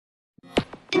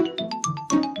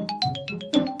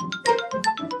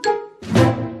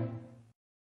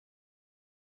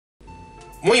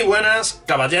Muy buenas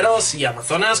caballeros y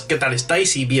amazonas, ¿qué tal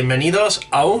estáis? Y bienvenidos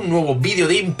a un nuevo vídeo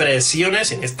de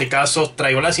impresiones. En este caso os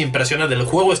traigo las impresiones del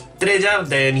juego estrella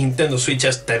de Nintendo Switch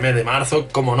este mes de marzo,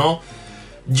 como no,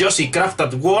 Yoshi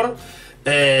Crafted World.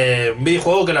 Un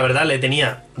videojuego que la verdad le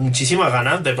tenía muchísimas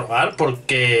ganas de probar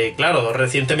porque, claro,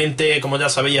 recientemente, como ya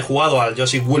sabéis, he jugado al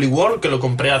Yoshi Woolly World, que lo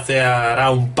compré hace hará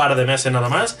un par de meses nada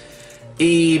más.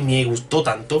 Y me gustó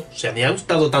tanto, o sea, me ha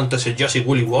gustado tanto ese Yoshi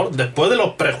Woolly World, después de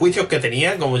los prejuicios que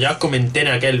tenía, como ya os comenté en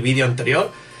aquel vídeo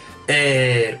anterior.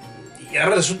 Y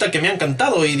ahora resulta que me ha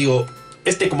encantado y digo,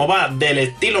 como va del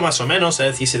estilo más o menos, es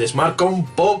decir, se desmarca un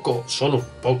poco, solo un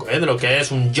poco, de lo que es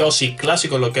un Yoshi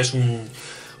clásico, lo que es un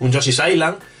Yoshi's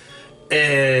Island.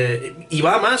 Y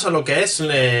va más a lo que es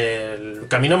el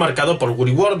camino marcado por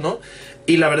Woolly World, ¿no?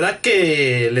 Y la verdad es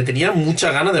que le tenía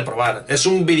muchas ganas de probar. Es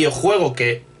un videojuego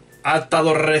que ha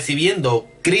estado recibiendo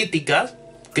críticas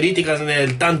en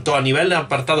el tanto a nivel de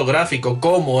apartado gráfico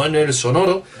como en el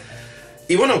sonoro.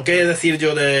 Y bueno, ¿qué decir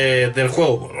yo del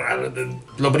juego?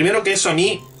 Lo primero que eso a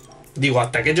mí, digo,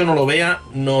 hasta que yo no lo vea,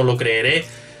 no lo creeré.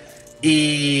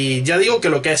 Y ya digo que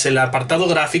lo que es el apartado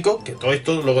gráfico, que todo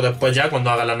esto luego después ya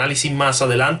cuando haga el análisis más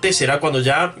adelante será cuando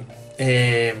ya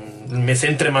me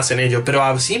centre más en ello. Pero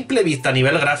a simple vista a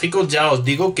nivel gráfico ya os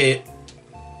digo que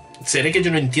seré que yo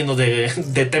no entiendo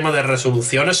de tema de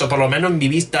resoluciones, o por lo menos en mi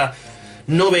vista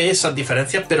no ve esas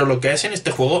diferencias, pero lo que es en este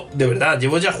juego, de verdad,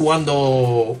 llevo ya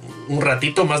jugando un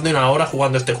ratito, más de una hora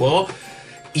jugando este juego,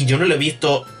 y yo no le he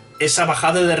visto esa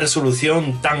bajada de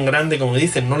resolución tan grande como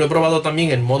dicen. No lo he probado también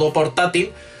en modo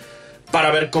portátil para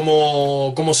ver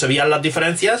cómo se veían las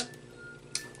diferencias,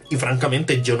 y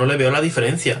francamente yo no le veo la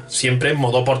diferencia. Siempre en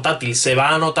modo portátil se va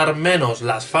a notar menos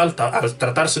las faltas al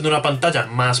tratarse de una pantalla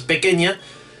más pequeña,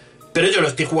 pero yo lo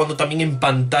estoy jugando también en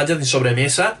pantalla de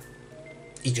sobremesa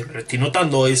y yo no estoy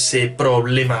notando ese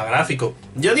problema gráfico.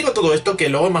 Ya digo todo esto que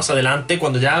luego más adelante,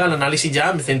 cuando ya haga el análisis,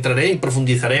 ya me centraré y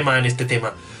profundizaré más en este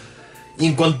tema. Y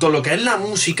en cuanto a lo que es la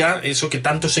música, eso que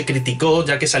tanto se criticó,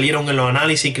 ya que salieron en los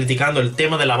análisis criticando el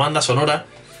tema de la banda sonora,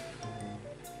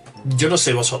 yo no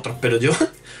sé vosotros, pero yo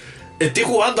estoy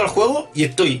jugando al juego y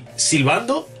estoy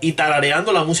silbando y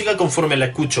tarareando la música conforme la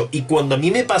escucho. Y cuando a mí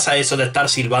me pasa eso de estar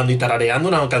silbando y tarareando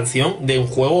una canción de un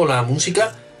juego o la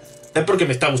música, es porque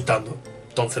me está gustando.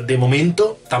 Entonces, de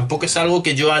momento, tampoco es algo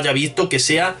que yo haya visto que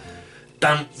sea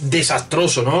tan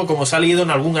desastroso, ¿no? Como ha salido en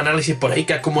algún análisis por ahí,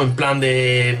 que es como en plan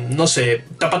de, no sé,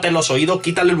 tápate los oídos,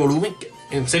 quítale el volumen.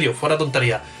 En serio, fuera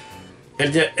tontería.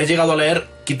 He llegado a leer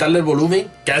quitarle el volumen,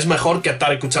 que es mejor que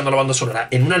estar escuchando la banda sonora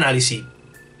en un análisis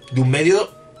de un medio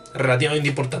relativamente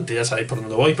importante. Ya sabéis por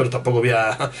dónde voy, pero tampoco voy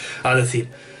a decir.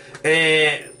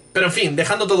 Pero en fin,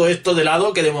 dejando todo esto de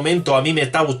lado, que de momento a mí me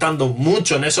está gustando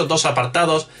mucho en esos dos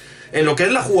apartados. En lo que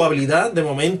es la jugabilidad, de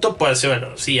momento, pues bueno,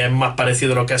 sí, es más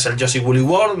parecido a lo que es el Yoshi Woolly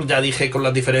World. Ya dije con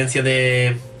la diferencia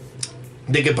de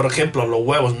que, por ejemplo, los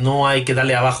huevos no hay que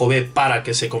darle abajo B para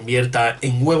que se convierta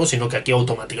en huevo, sino que aquí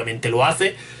automáticamente lo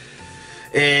hace.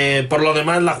 Por lo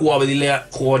demás, la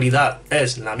jugabilidad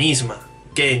es la misma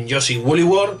que en Yoshi Woolly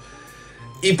World.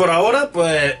 Y por ahora,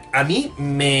 pues a mí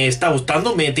me está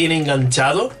gustando, me tiene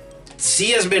enganchado.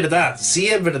 Sí es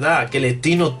verdad que le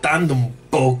estoy notando un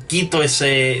poquito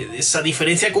esa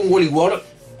diferencia con Woolly World.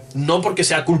 No porque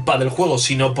sea culpa del juego,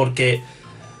 sino porque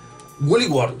Woolly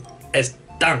World es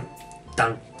tan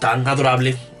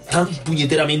adorable, tan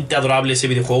puñeteramente adorable ese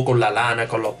videojuego, con la lana,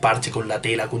 con los parches, con la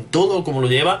tela, con todo como lo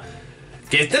lleva,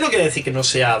 que no quiere decir que no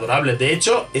sea adorable. De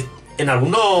hecho, en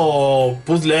algunos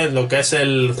puzzles, lo que es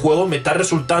el juego, me está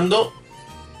resultando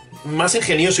más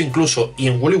ingenioso incluso, y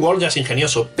en Woolly World ya es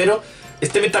ingenioso, pero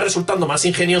me está resultando más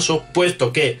ingenioso,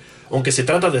 puesto que, aunque se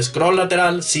trata de scroll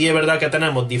lateral, sí es verdad que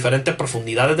tenemos diferentes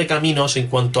profundidades de caminos en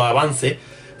cuanto a avance.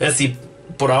 Es decir,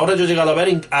 por ahora yo he llegado a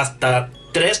ver hasta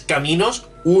 3 caminos,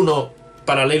 uno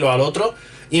paralelo al otro,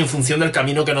 y en función del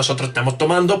camino que nosotros estemos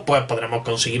tomando, pues podremos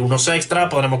conseguir unos extras,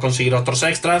 podremos conseguir otros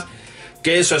extras.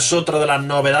 Que eso es otra de las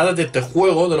novedades de este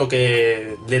juego, de lo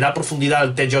que le da profundidad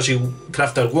al Yoshi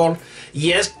Crafted World.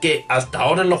 Y es que hasta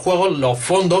ahora en los juegos los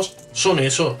fondos son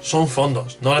eso, son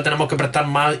fondos. No le tenemos que prestar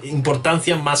más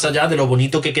importancia más allá de lo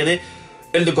bonito que quede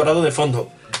el decorado de fondo.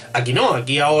 Aquí no,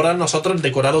 aquí ahora nosotros el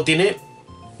decorado tiene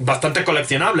bastantes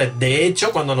coleccionables. De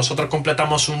hecho, cuando nosotros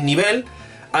completamos un nivel,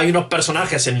 hay unos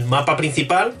personajes en el mapa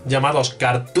principal llamados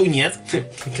Cartúñez,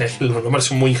 que los nombres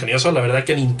son muy ingeniosos. La verdad es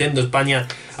que Nintendo España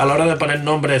a la hora de poner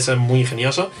nombres es muy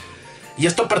ingenioso. Y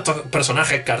estos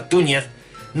personajes Cartúñez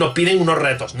nos piden unos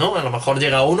retos, ¿no? A lo mejor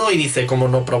llega uno y dice, como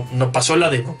nos pasó en la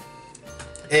demo,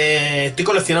 estoy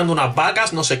coleccionando unas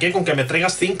vacas, no sé qué, con que me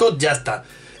traigas 5, ya está.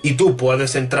 Y tú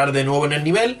puedes entrar de nuevo en el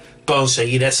nivel,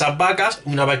 conseguir esas vacas.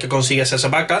 Una vez que consigues esas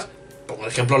vacas, Pongo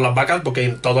ejemplo las vacas porque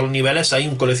en todos los niveles hay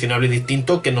un coleccionable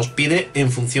distinto que nos pide en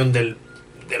función de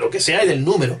lo que sea y del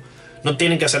número. No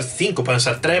tienen que ser 5, pueden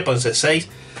ser 3, pueden ser 6,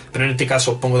 pero en este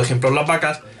caso pongo de ejemplo las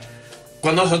vacas.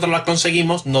 Cuando nosotros las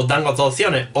conseguimos nos dan las dos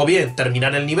opciones, o bien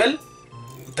terminar el nivel,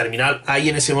 terminar ahí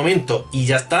en ese momento y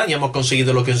ya está, ya hemos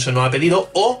conseguido lo que se nos ha pedido,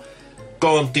 o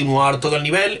continuar todo el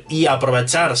nivel y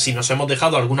aprovechar si nos hemos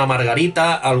dejado alguna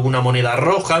margarita, alguna moneda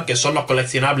roja, que son los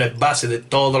coleccionables base de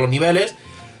todos los niveles,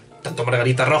 tanto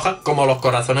margaritas rojas como los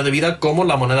corazones de vida como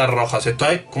las monedas rojas. Esto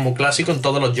es como clásico en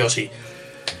todos los Yoshi.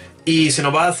 Y se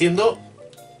nos va haciendo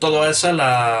todo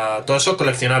eso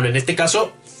coleccionable. En este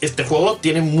caso, este juego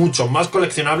tiene muchos más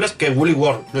coleccionables que Woolly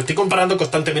World. Lo estoy comparando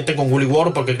constantemente con Woolly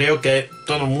World porque creo que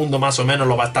todo el mundo más o menos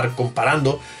lo va a estar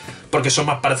comparando, porque son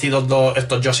más parecidos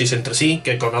estos Yoshis entre sí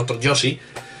que con otros Yoshi.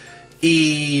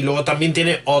 Y luego también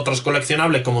tiene otros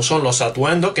coleccionables como son los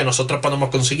atuendos, que nosotros podemos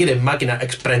conseguir en máquinas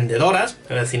expendedoras.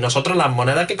 Es decir, nosotros las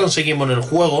monedas que conseguimos en el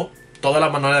juego, todas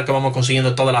las monedas que vamos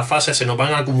consiguiendo en todas las fases se nos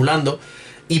van acumulando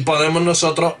y podemos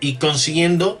nosotros ir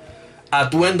consiguiendo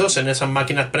atuendos en esas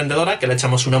máquinas expendedoras, que le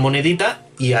echamos una monedita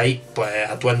y hay pues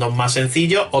atuendos más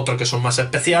sencillos, otros que son más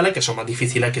especiales, que son más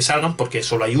difíciles que salgan porque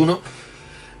solo hay uno.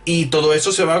 Y todo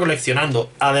eso se va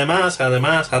coleccionando. Además,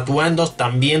 atuendos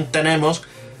también tenemos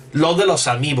los de los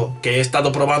amigos, que he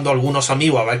estado probando algunos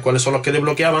amigos a ver cuáles son los que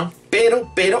desbloqueaban,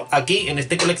 pero aquí en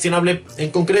este coleccionable en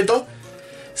concreto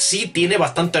sí tiene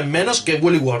bastantes menos que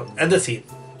Woolly World. Es decir,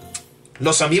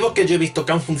 los amigos que yo he visto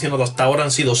que han funcionado hasta ahora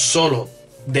han sido solo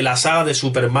de la saga de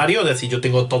Super Mario, es decir, yo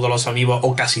tengo todos los amigos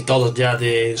o casi todos ya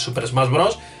de Super Smash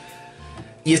Bros.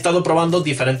 Y he estado probando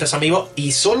diferentes amigos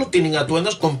y solo tienen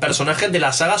atuendos con personajes de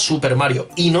la saga Super Mario.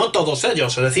 Y no todos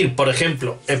ellos. Es decir, por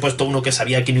ejemplo, he puesto uno que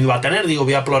sabía que no iba a tener. Digo,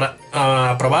 voy a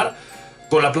probar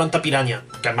con la planta piraña,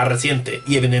 que es más reciente.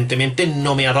 Y evidentemente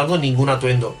no me ha dado ningún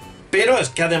atuendo. Pero es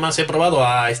que además he probado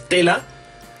a Estela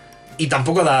y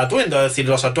tampoco da atuendo. Es decir,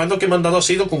 los atuendos que me han dado han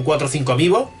sido con 4 o 5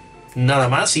 amigos. Nada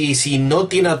más. Y si no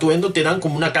tiene atuendo, te dan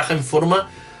como una caja en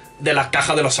forma de las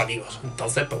cajas de los amigos.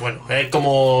 Entonces, pues bueno, es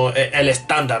como el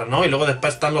estándar, ¿no? Y luego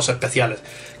después están los especiales,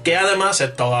 que además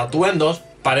estos atuendos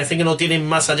parece que no tienen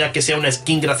más allá que sea una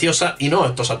skin graciosa, y no,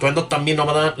 estos atuendos también nos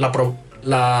van a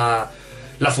dar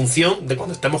la función de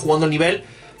cuando estemos jugando el nivel,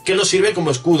 que nos sirve como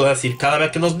escudo. Es decir, cada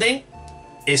vez que nos den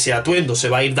ese atuendo se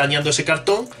va a ir dañando ese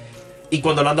cartón, y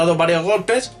cuando le han dado varios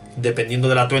golpes, dependiendo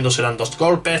del atuendo serán 2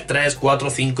 golpes, 3,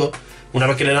 4, 5, una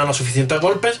vez que le dan los suficientes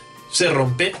golpes se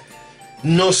rompe.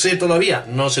 No sé todavía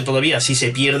si se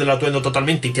pierde el atuendo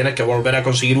totalmente y tienes que volver a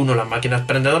conseguir uno en las máquinas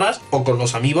prendedoras o con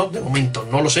los amigos. De momento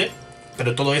no lo sé,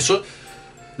 pero todo eso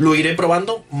lo iré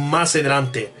probando más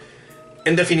adelante.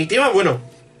 En definitiva, bueno,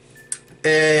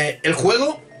 el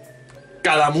juego,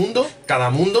 cada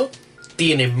mundo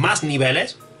tiene más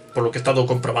niveles, por lo que he estado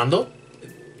comprobando.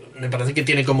 Me parece que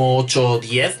tiene como 8 o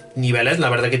 10 niveles. La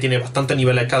verdad que tiene bastantes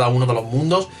niveles cada uno de los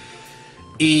mundos.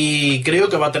 Y creo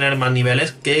que va a tener más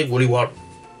niveles que Woolly World.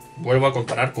 Vuelvo a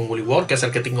comparar con Woolly World, que es el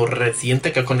que tengo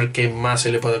reciente, que es con el que más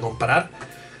se le puede comparar.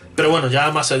 Pero bueno, ya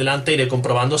más adelante iré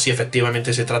comprobando si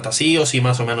efectivamente se trata así o si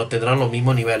más o menos tendrán los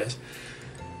mismos niveles.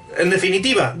 En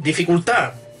definitiva,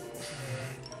 dificultad.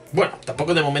 Bueno,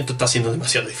 tampoco de momento está siendo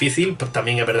demasiado difícil, pero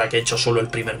también es verdad que he hecho solo el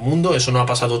primer mundo. Eso no ha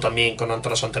pasado también con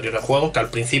otros anteriores juegos, que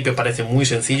al principio parece muy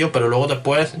sencillo, pero luego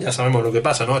después ya sabemos lo que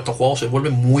pasa, ¿no? Estos juegos se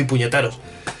vuelven muy puñeteros.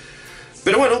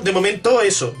 Pero bueno, de momento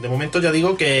eso. De momento ya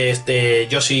digo que este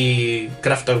Yoshi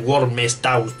Crafted World me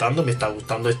está gustando.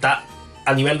 Está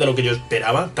a nivel de lo que yo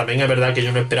esperaba. También es verdad que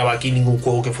yo no esperaba aquí ningún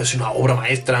juego que fuese una obra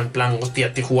maestra, en plan, hostia,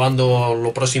 estoy jugando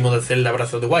lo próximo de Zelda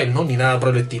Breath of the Wild, ¿no? Ni nada por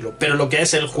el estilo. Pero lo que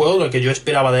es el juego, lo que yo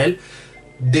esperaba de él,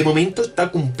 de momento está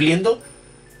cumpliendo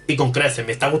y con creces.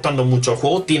 Me está gustando mucho el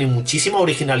juego. Tiene muchísima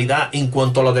originalidad en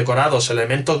cuanto a los decorados,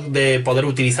 elementos de poder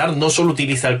utilizar. No solo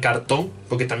utiliza el cartón,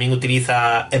 porque también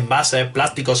utiliza envases,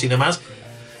 plásticos y demás.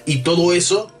 Y todo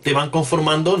eso te van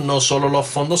conformando no solo los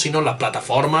fondos, sino las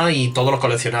plataformas y todos los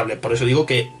coleccionables. Por eso digo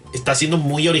que está siendo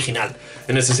muy original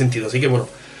en ese sentido. Así que bueno,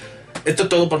 esto es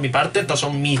todo por mi parte. Estas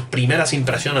son mis primeras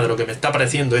impresiones de lo que me está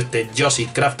pareciendo este Yoshi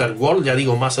Crafted World. Ya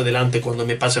digo, más adelante cuando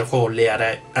me pase el juego le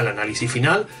haré el análisis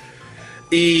final.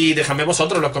 Y dejadme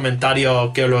vosotros en los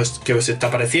comentarios qué os está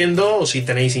pareciendo, o si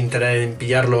tenéis interés en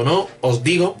pillarlo o no. Os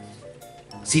digo,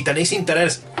 si tenéis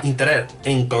interés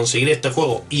en conseguir este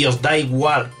juego y os da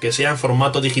igual que sea en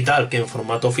formato digital que en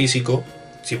formato físico,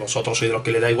 si vosotros sois de los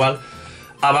que le da igual,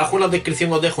 abajo en la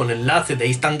descripción os dejo un enlace de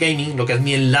Instant Gaming, lo que es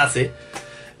mi enlace,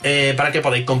 para que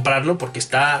podáis comprarlo, porque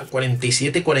está a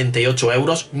 47-48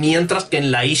 euros, mientras que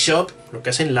en la eShop, lo que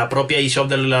es en la propia eShop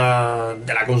de la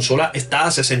consola, está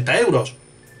a 60 euros.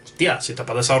 hostia, si te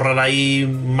puedes ahorrar ahí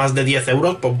más de 10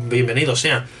 euros, pues bienvenido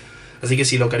sea. Así que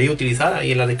si lo queréis utilizar,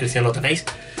 ahí en la descripción lo tenéis.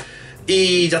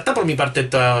 Y ya está por mi parte,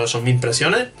 estas son mis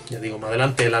impresiones. Ya digo, más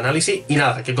adelante el análisis. Y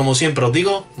nada, que como siempre os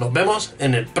digo, nos vemos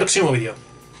en el próximo vídeo.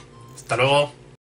 Hasta luego.